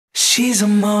She's a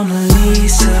Mona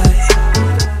Lisa.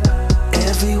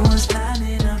 Everyone's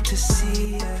lining up to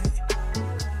see her.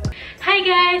 Hi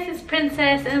guys, it's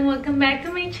Princess and welcome back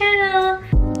to my channel.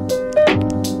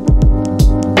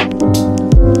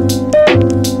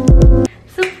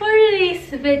 So for today's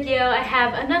video, I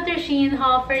have another SHEIN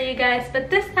haul for you guys, but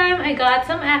this time I got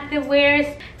some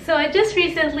activewears. So I just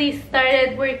recently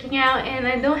started working out and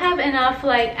I don't have enough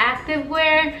like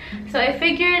activewear, so I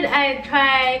figured I'd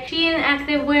try SHEIN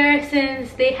activewear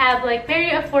since they have like very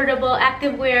affordable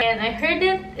activewear, and I heard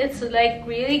it's like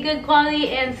really good quality,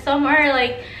 and some are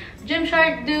like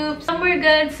Gymshark dupes. Some were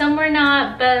good, some were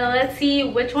not, but let's see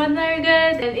which ones are good.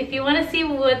 And if you want to see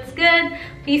what's good,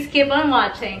 please keep on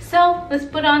watching. So let's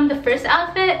put on the first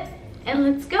outfit and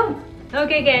let's go.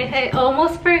 Okay guys, I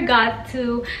almost forgot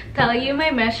to tell you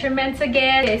my measurements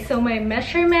again. Okay, so my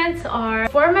measurements are,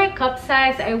 for my cup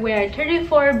size, I wear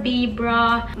 34B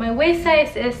bra. My waist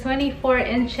size is 24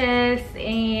 inches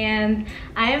and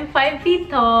I am 5 feet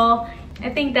tall. I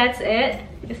think that's it.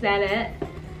 Is that it?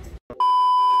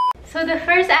 So the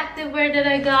first activewear that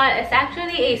I got is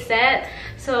actually a set.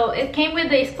 So it came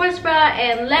with a sports bra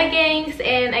and leggings,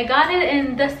 and I got it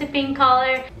in dusty pink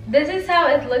color. This is how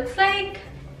it looks like.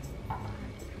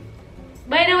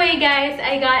 By the way guys,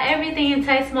 I got everything in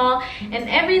size small and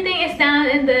everything is down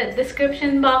in the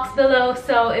description box below.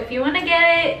 So if you want to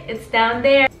get it, it's down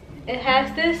there. It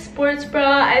has this sports bra.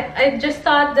 I just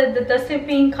thought that the dusty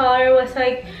pink color was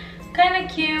like kind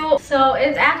of cute, so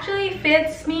it actually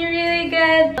fits me really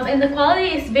good, and the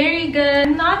quality is very good.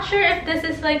 I'm not sure if this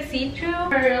is like see-through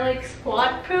or like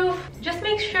squat proof. Just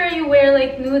make sure you wear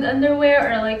like nude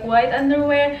underwear or like white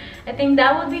underwear. I think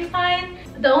that would be fine.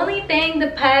 The only thing,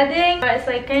 the padding is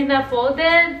like kind of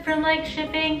folded from like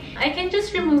shipping. I can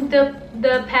just remove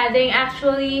the padding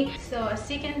actually. So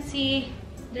as you can see,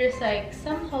 there's like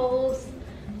some holes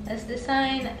as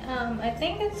design. I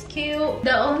think it's cute.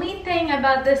 The only thing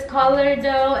about this color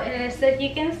though is that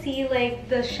you can see like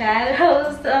the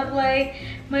shadows of like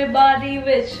my body,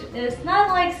 which is not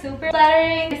like super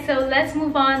flattering. So let's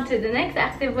move on to the next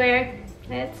activewear.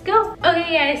 Let's go.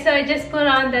 Okay guys, so I just put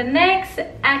on the next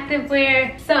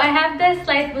activewear. So I have this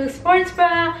light blue sports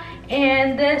bra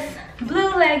and this blue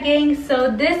leggings. So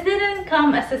this didn't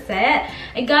come as a set.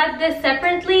 I got this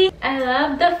separately. I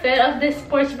love the fit of this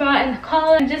sports bra and the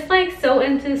color. I'm just like so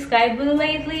into sky blue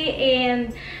lately,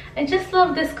 and I just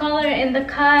love this color and the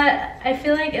cut. I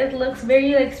feel like it looks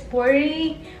very like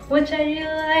sporty, which I really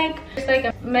like. There's like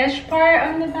a mesh part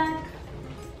on the back.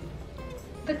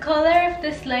 The color of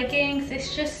this leggings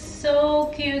is just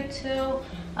so cute too.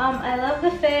 I love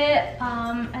the fit.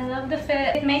 I love the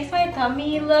fit. It makes my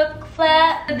tummy look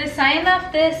flat. The design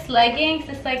of this leggings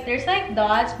is like there's like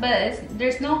dots, but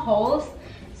there's no holes.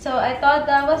 So I thought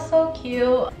that was so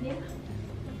cute. Yeah.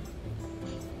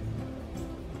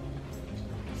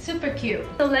 Super cute.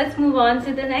 So let's move on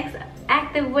to the next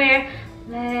activewear.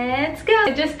 Let's go.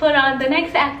 I just put on the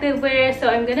next activewear, so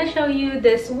I'm gonna show you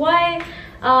this white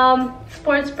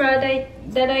sports bra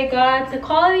that I got. The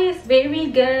quality is very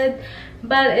good,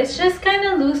 but it's just kind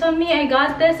of loose on me. I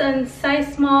got this in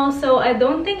size small, so I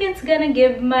don't think it's gonna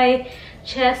give my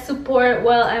chest support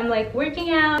while I'm like working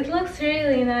out. It looks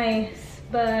really nice,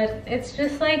 but it's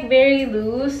just like very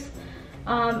loose.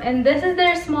 And this is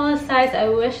their smallest size. I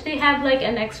wish they have like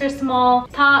an extra small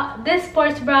top. This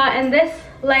sports bra and this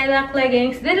lilac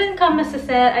leggings didn't come as a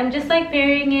set. I'm just like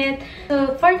pairing it.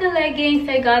 So for the leggings,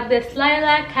 I got this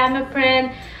lilac camel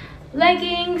print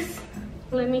leggings.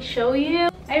 Let me show you.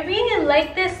 I really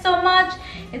like this so much.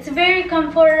 It's very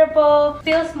comfortable.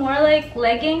 Feels more like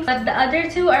leggings, but the other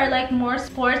two are like more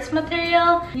sports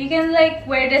material. You can like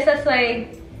wear this as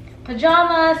like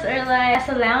pajamas or like as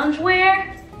a lounge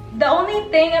wear. The only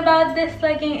thing about this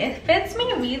legging, it fits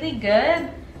me really good.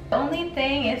 The only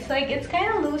thing, it's like it's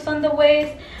kind of loose on the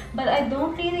waist, but I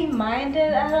don't really mind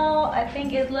it at all. I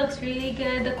think it looks really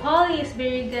good. The quality is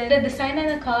very good. The design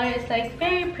and the color is like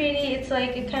very pretty. It's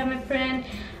like a camel print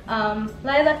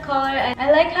lilac color.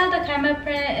 I like how the camel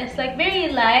print is like very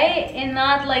light and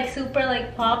not like super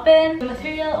like poppin'. The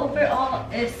material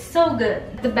overall is so good.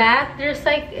 The back, there's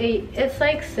like it's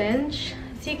like cinch,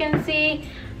 as you can see.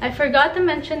 I forgot to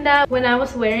mention that when I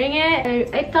was wearing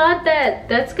it. I thought that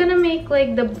that's gonna make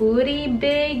like the booty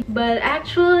big, but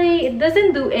actually it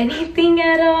doesn't do anything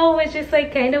at all, which is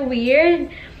like kind of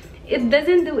weird. It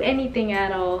doesn't do anything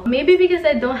at all. Maybe because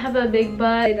I don't have a big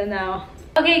butt, I don't know.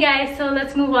 Okay guys, so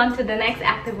let's move on to the next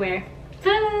activewear.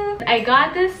 I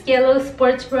got this yellow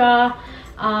sports bra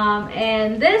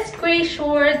and this gray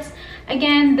shorts.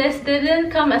 Again, this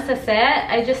didn't come as a set.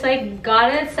 I just like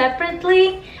got it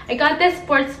separately. I got this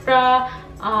sports bra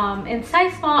in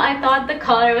size small. I thought the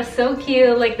color was so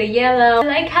cute, like the yellow. I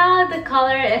like how the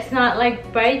color is not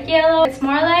like bright yellow, it's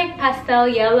more like pastel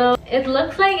yellow. It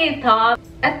looks like a top.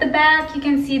 At the back you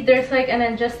can see there's like an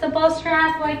adjustable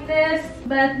strap like this,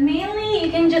 but mainly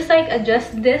you can just like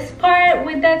adjust this part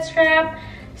with that strap,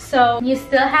 so you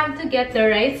still have to get the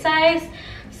right size.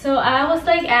 So I was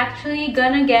like actually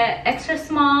gonna get extra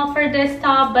small for this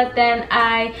top, but then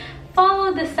I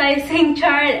followed the sizing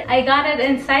chart. I got it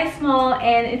in size small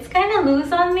and it's kind of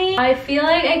loose on me. I feel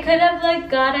like I could have like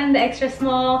gotten the extra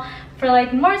small for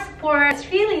like more support. It's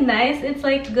really nice. It's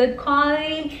like good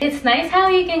quality. It's nice how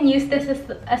you can use this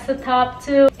as a top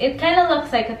too. It kind of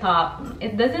looks like a top.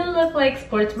 It doesn't look like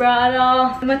sports bra at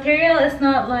all. The material is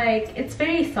not like, it's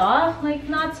very soft, like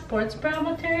not sports bra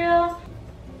material.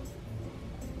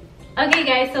 Okay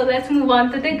guys, so let's move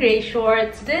on to the gray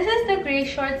shorts. This is the gray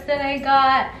shorts that I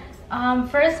got.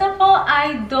 First of all,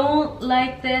 I don't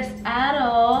like this at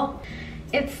all.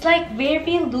 It's like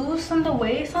very loose on the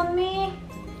waist on me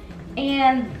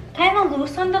and kind of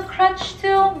loose on the crotch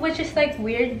too, which is like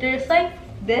weird. There's like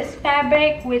this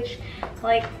fabric, which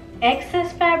like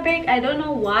excess fabric. I don't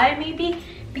know why, maybe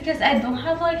because I don't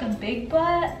have like a big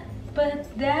butt, but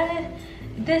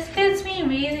this fits me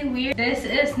really weird. This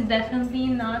is definitely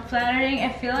not flattering.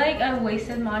 I feel like I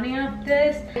wasted money on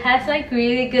this. It has like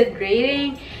really good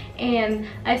grading and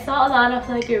I saw a lot of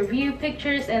like review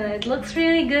pictures and it looks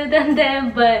really good on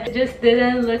them, but it just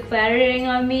didn't look flattering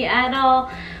on me at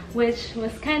all, which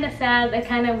was kind of sad. I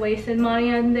kind of wasted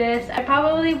money on this. I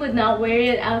probably would not wear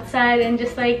it outside and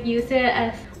just like use it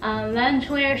as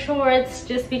loungewear shorts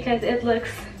just because it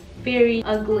looks very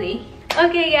ugly.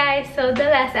 Okay guys, so the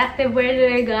last activewear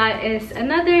that I got is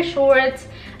another shorts.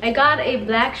 I got a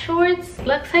black shorts.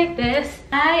 Looks like this.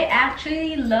 I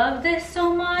actually love this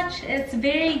so much. It's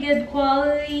very good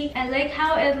quality. I like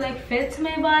how it like fits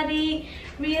my body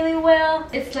really well.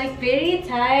 It's like very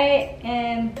tight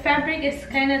and the fabric is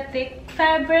kind of thick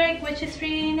fabric, which is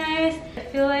really nice. I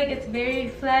feel like it's very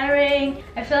flattering.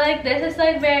 I feel like this is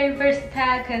like very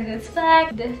versatile because it's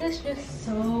black. This is just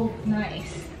so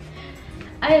nice.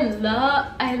 I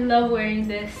love wearing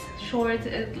this shorts.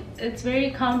 It's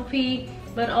very comfy,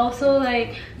 but also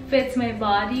like fits my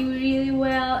body really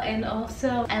well, and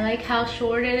also I like how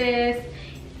short it is,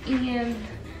 and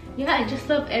yeah, I just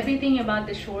love everything about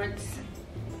the shorts.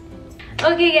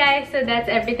 Okay guys, so that's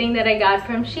everything that I got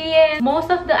from SHEIN. Most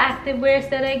of the activewears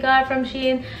that I got from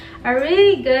SHEIN are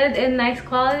really good and nice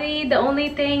quality. The only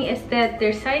thing is that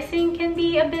their sizing can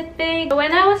be a bit big.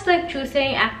 When I was like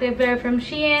choosing activewear from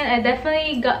SHEIN, I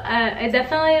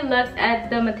definitely looked at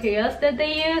the materials that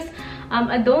they use.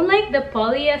 I don't like the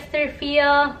polyester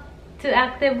feel to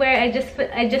activewear.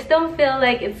 I just don't feel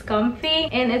like it's comfy,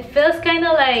 and it feels kind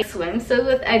of like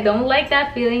swimsuit. I don't like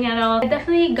that feeling at all. I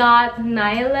definitely got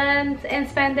nylon and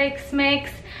spandex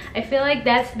mix. I feel like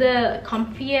that's the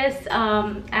comfiest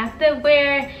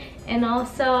activewear, and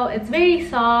also it's very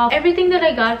soft. Everything that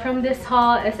I got from this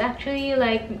haul is actually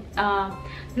like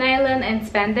nylon and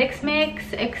spandex mix,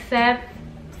 except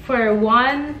for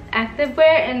one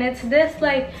activewear, and it's this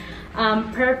like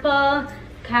purple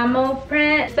camo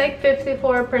print. It's like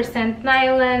 54%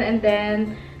 nylon and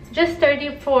then just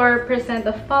 34%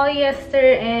 of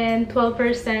polyester and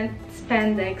 12%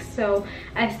 spandex. So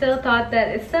I still thought that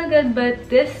it's still good, but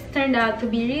this turned out to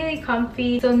be really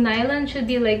comfy. So nylon should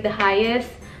be like the highest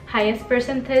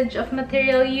percentage of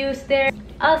material used there.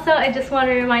 Also, I just want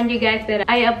to remind you guys that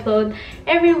I upload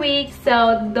every week,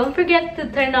 so don't forget to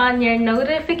turn on your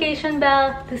notification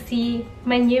bell to see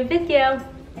my new video.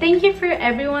 Thank you for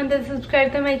everyone that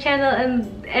subscribed to my channel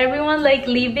and everyone like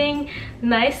leaving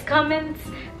nice comments.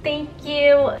 Thank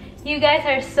you. You guys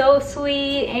are so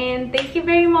sweet and thank you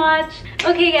very much.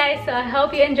 Okay guys, so I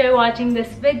hope you enjoy watching this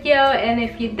video, and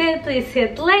if you did, please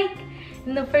hit like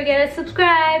and don't forget to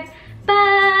subscribe.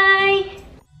 Bye!